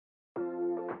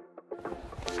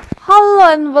Hello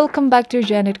and welcome back to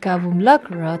Janet Kabomoo vlog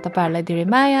र तपाईहरुलाई धेरै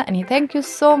माया अनि थ्यांक यू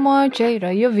सो मच है र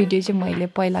यो भिडियो चाहिँ मैले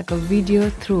पहिलाको भिडियो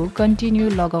थ्रु कन्टिन्यू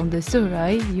लगाउँदैछु र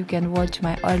है you can watch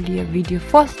my earlier video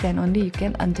first and only you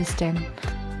can understand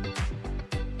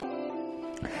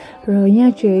र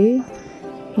यहाँ चाहिँ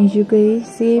हिजोकै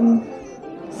सेम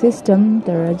सिस्टम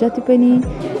तर जति पनि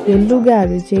यो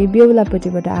लुगाहरू चाहिँ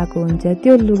बेहुलापट्टिबाट आएको हुन्छ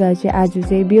त्यो लुगा चाहिँ आज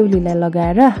चाहिँ बेहुलीलाई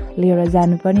लगाएर लिएर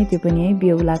जानुपर्ने त्यो पनि है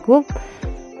बेहुलाको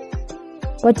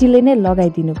पछिले नै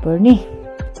लगाइदिनु पर्ने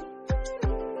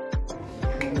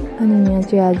अनि यहाँ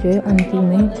चाहिँ आज अन्तिम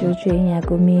है जो चाहिँ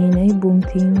यहाँको मेन है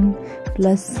बुमथिङ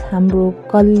प्लस हाम्रो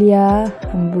कल्या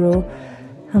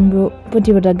हाम्रो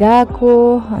पट्टिबाट गएको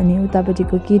अनि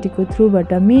उतापट्टिको केटीको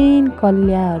थ्रुबाट मेन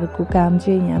कल्याहरूको काम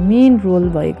चाहिँ यहाँ मेन रोल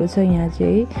भएको छ यहाँ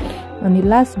चाहिँ अनि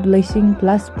लास्ट ब्लेसिङ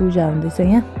प्लस पूजा हुँदैछ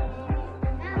यहाँ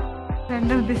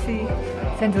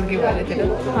सेन्ट्रल के भयो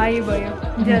हाई भयो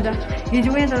ज्यादा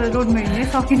हिजो पनि तर रोडमा हिँड्नै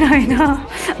सकिनँ होइन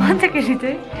अन्तखेरि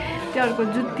चाहिँ त्यो अर्को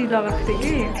जुत्ती लगाएको थिएँ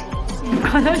कि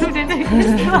कलर उठेन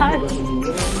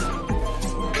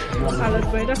हालत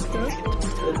भइरहेको छ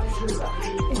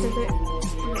यता चाहिँ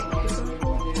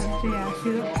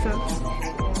हाँसिरहेको छ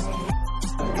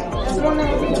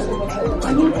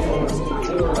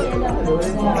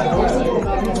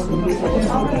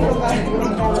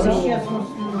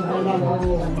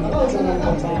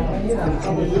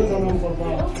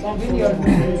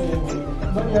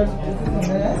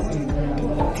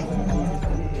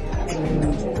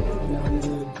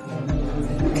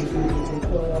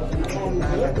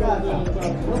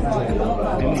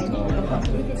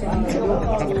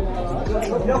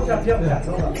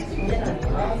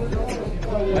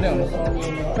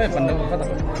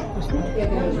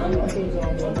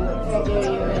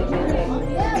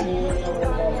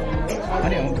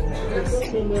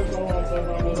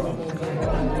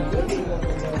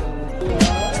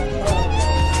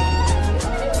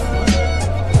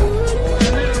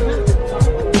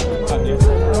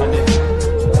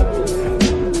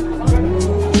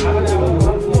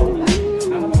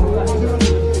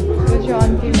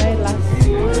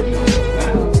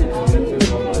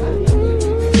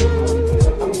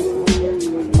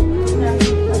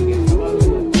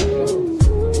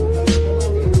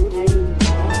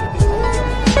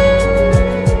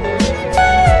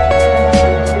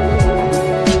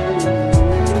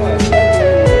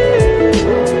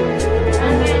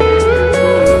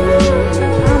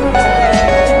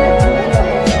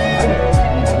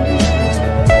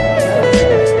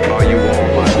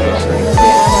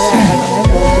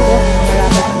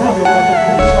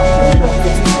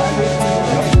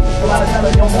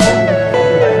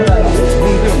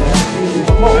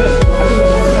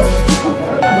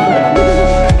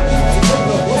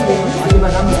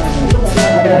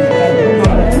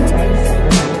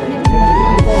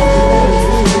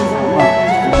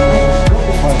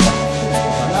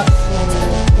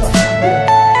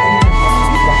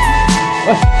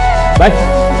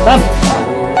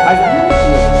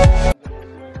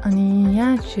अनि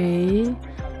यहाँ चाहिँ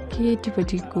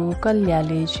केटीपट्टिको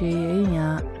कल्याले चाहिँ है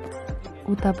यहाँ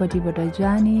उतापट्टिबाट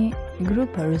जाने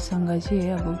ग्रुपहरूसँग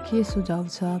चाहिँ अब के सुझाव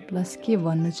छ प्लस के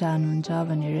भन्न चाहनुहुन्छ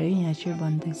भनेर यहाँ चाहिँ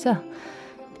भन्दैछ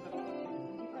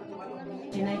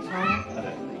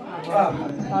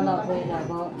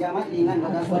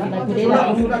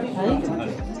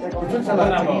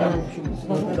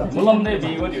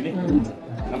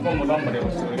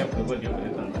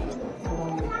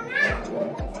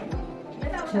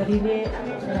छोरीले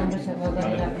राम्रोसँग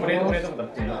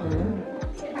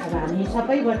हामी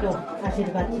सबैबाट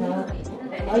आशीर्वाद छ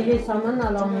अहिलेसम्म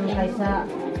नलाउनु पैसा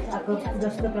आएको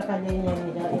जस्तो प्रकारले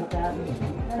यहाँनिर एउटा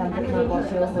काममा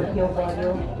बस्यो हुर्क्यो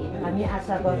गऱ्यो हामी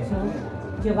आशा गर्छौँ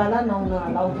जोगाला नहुन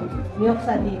हलाउ योग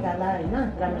साथीकाला होइन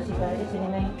राम्रोसित यसरी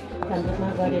नै काममा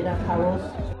गरेर खाओस्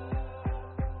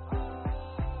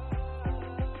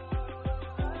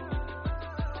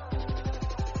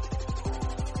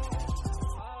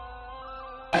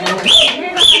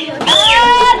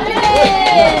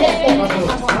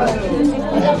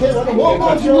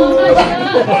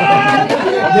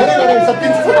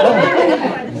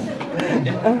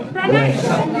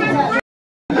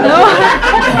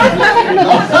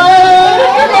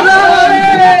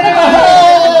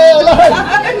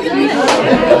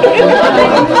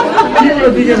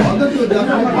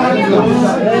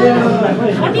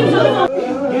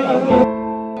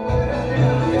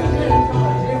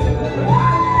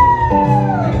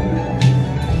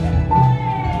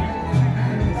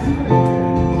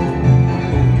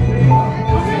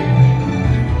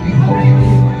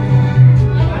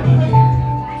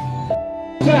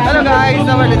Hello guys,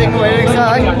 तपाईहरुले देख्नु भइरहेको छ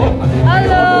है।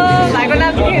 हेलो, भाइको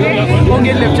नाम के हो?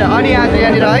 निखिल लेप्चा अनि आज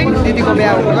यहाँनिर है दिदीको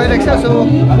बिहा हुन गइरहेको छ so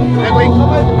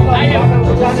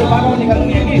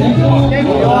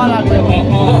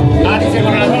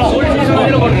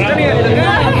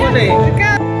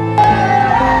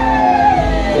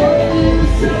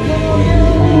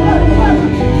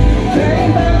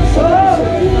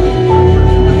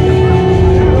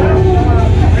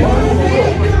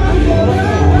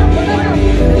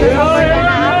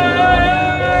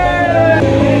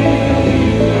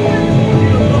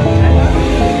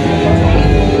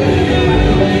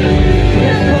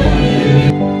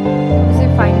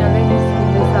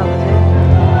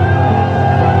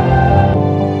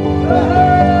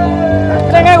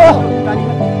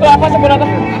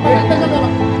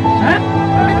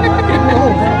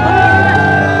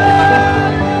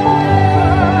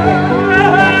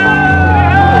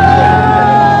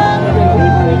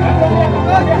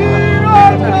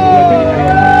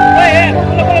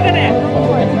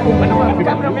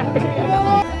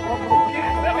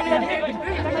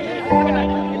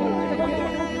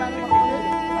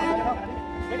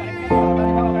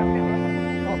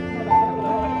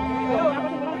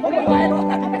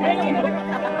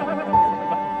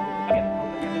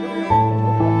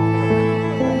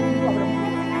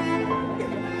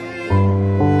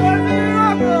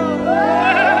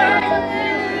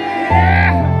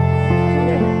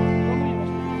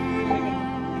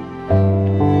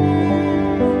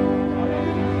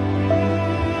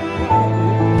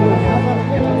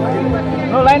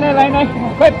Lain.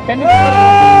 Wait, can you?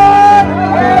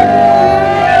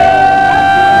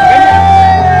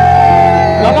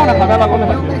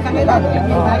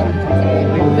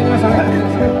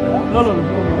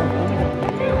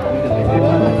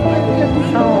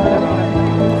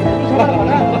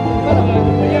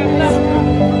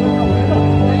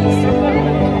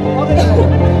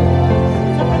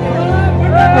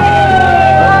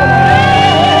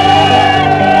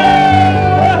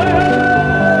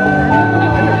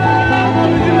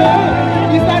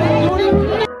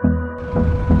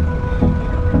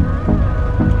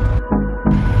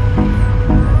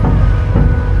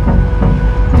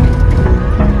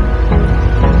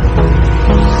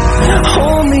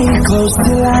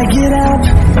 Till I get up,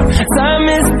 time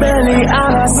is barely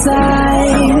on our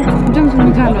side.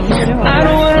 I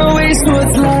don't wanna waste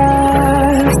what's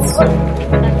left.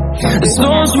 The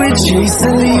storms we chase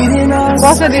are leading us.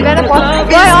 Love is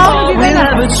all we'll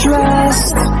ever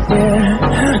trust.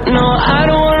 Yeah, no, I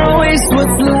don't wanna waste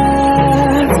what's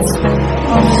left.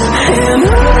 And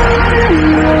on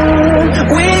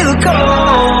we'll go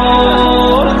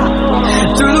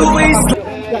through the wasteland.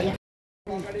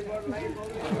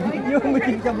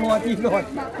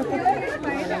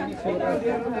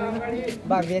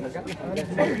 Bagit.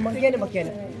 Makin.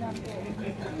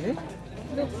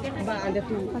 Ba ada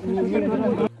tu.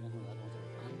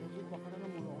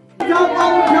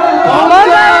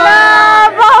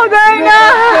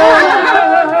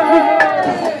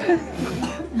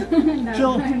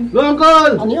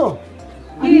 Uncle. Aniyo.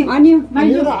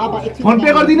 Phone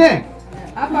pay गरिदिने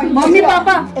mummy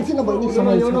papa एकछिन बहिनी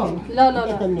समय छ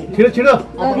ल छिटो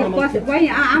कोही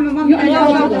आमा mummy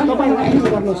आमालाई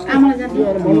जान्छ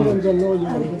मनोरञ्जन हो यो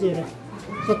भनेको चाहिँ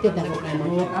सत्यताको काम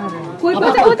हो कोही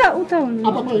उता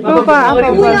पापा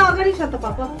अगाडि छ त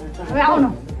पापा अब आउनु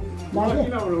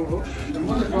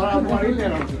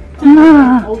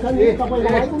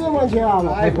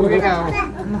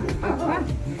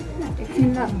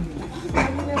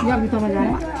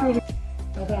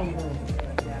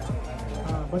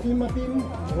Matin-matin,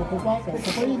 bapak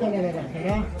सबैजनाले राखेर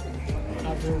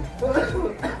आज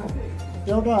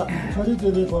एउटा छोरी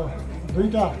चेलीको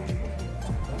दुईटा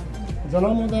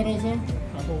जन्म हुँदो रहेछ।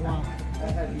 अब उहाँ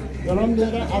जन्म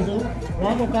लिएर आज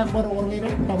उहाँको काखबाट ओर्लेर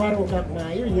तपाईँहरूको काखमा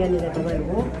आयो। यहाँनिर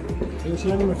तपाईँहरूको यो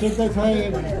सानोमा टेक्दै छ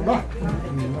भनेको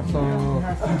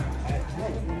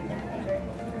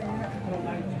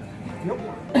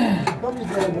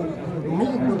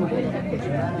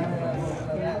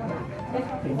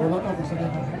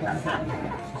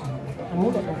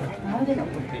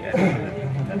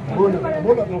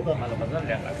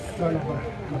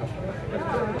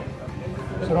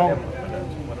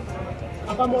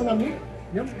Apa mau nama?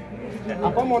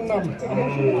 Apa mau nama?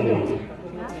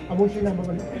 Kamu sih nama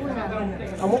apa?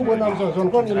 Kamu mau nama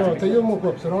sesuatu ni lo, tapi mau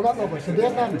kau serolat apa?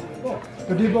 Sediakan.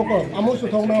 Jadi pokok, kamu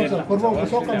sudah nama sesuatu. Korban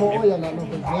besok kamu oh ya nak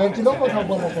nama. Yang cilok kau tak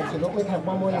boleh kau cilok, kau tak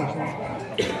boleh yang sih.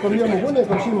 Kerja mungkin ni,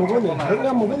 kerja mungkin ni.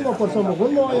 Kerja mungkin kau perso mungkin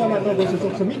mau ya nak nama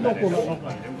sesuatu semit kau nak nama.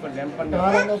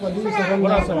 Sekarang kau jadi serang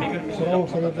nasa, serang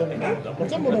serang.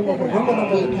 Macam mana kau kerja mana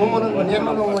kau? Mau mana kau ni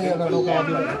mana kau ya nak nama.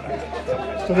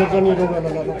 Serang ni kau nak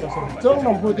nama. Jangan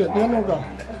nampu dia nama.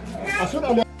 Asal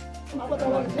ada लु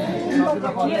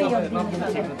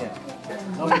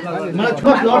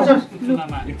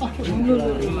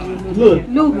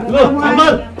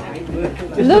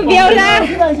बेउला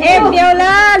ए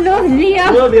बेउला लु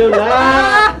लियो बेउला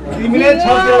तिमीले छ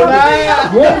बेउला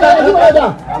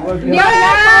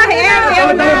बेउला ए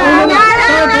बेउला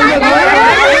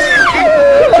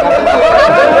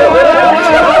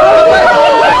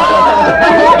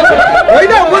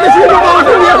होइन म त सुन्नु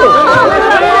पाउँछु नि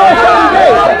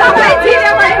तपाईँ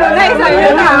चिने भए हुँदैछ यो त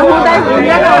हुँदै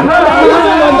हुँदैन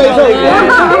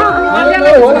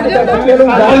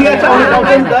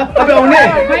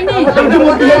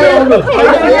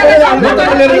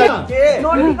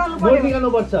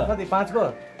निकाल्नुपर्छ 5को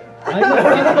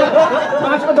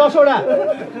 10वटा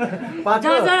 5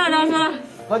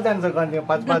 कति जान्छ गर्ने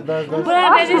 5 5 10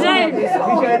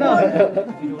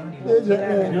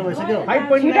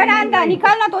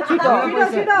 निकाल्न त छिटो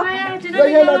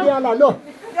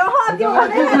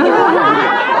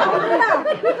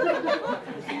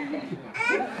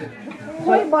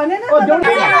कोही भनेन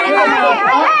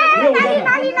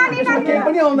केही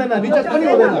पनि आउँदैन रिचार्ज पनि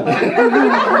हुँदैन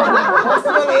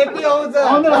यति आउँछ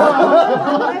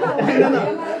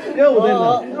त्यो हुँदैन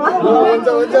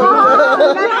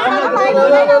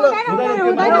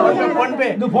फोन पे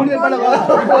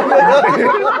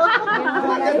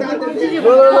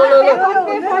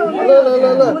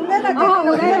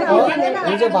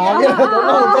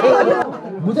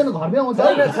बुझेन घरमै आउँछ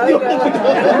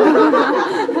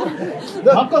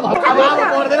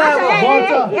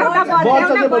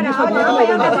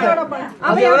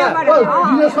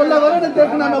सल्लाह गर न त्यो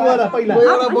कुनामा गएर पहिला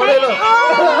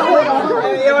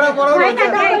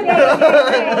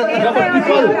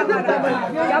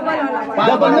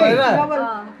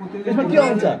यसमा के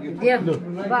आउँछ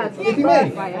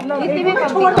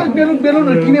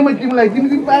बेलुनहरू किने मैले तिमीलाई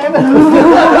तिमी पाएन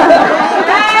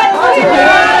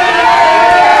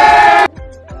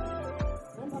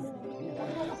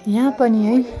यहाँ पनि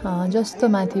है जस्तो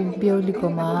माथि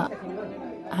बेहुलीकोमा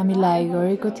हामीलाई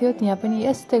गरेको थियो त्यहाँ पनि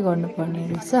यस्तै गर्नुपर्ने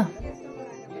रहेछ।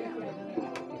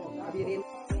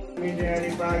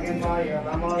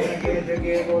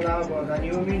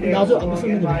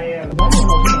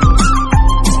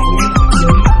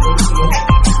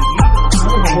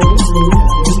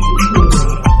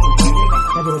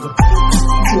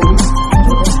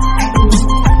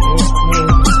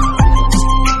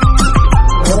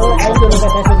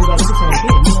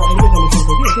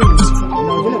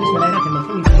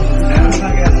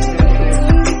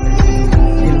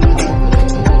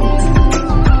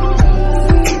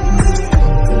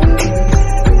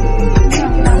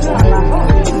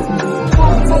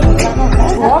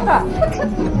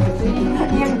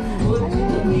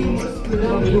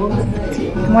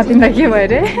 म तिमीलाई के भयो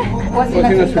रे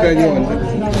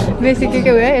बेसी के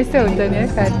भयो यस्तै हुन्छ नि है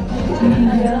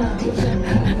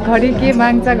घरि के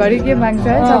माग्छ घरि के माग्छ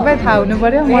है सबै थाहा हुनु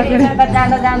पर्यो म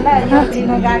जाँदा जाँदा यो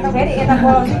लिनु गएको फेरि यता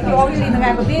अघि लिनु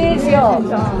गएको बिर्स्यो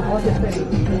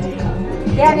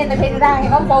त्यहाँनिर त फेरि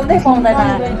राखेको पनि पाउँदैन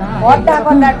हट्दा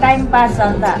कता टाइम पास छ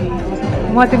नि त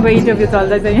म तिम्रो इन्टरभ्यू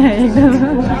चल्दैछ यहाँ एकदम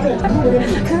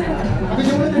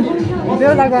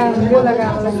बेहुलाको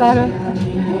साह्रो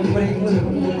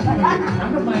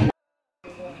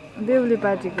बेहुली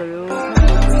पार्टीको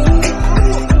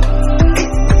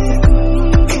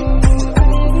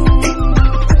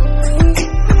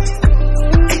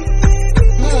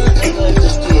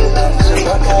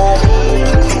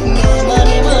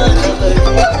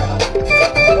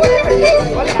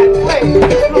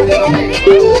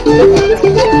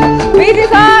बिजी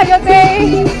छ यो चाहिँ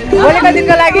भोलिको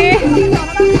दिनको लागि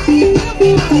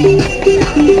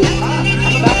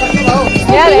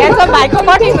यार हेर्छ भाइको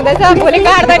कटिङ हुँदैछ भोलि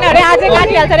काट्दैन अरे आजै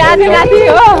काटिहाल्छ अरे आजै काटि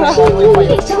हो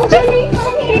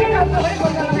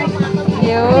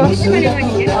यो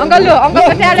अङ्कल लु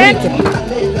अङ्कलको ट्यालेन्ट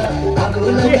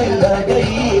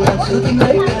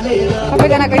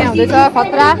सबैजनाको यहाँ हुँदैछ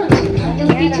खतरा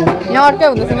यहाँ अर्कै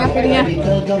हुँदैछ यहाँ फेरि यहाँ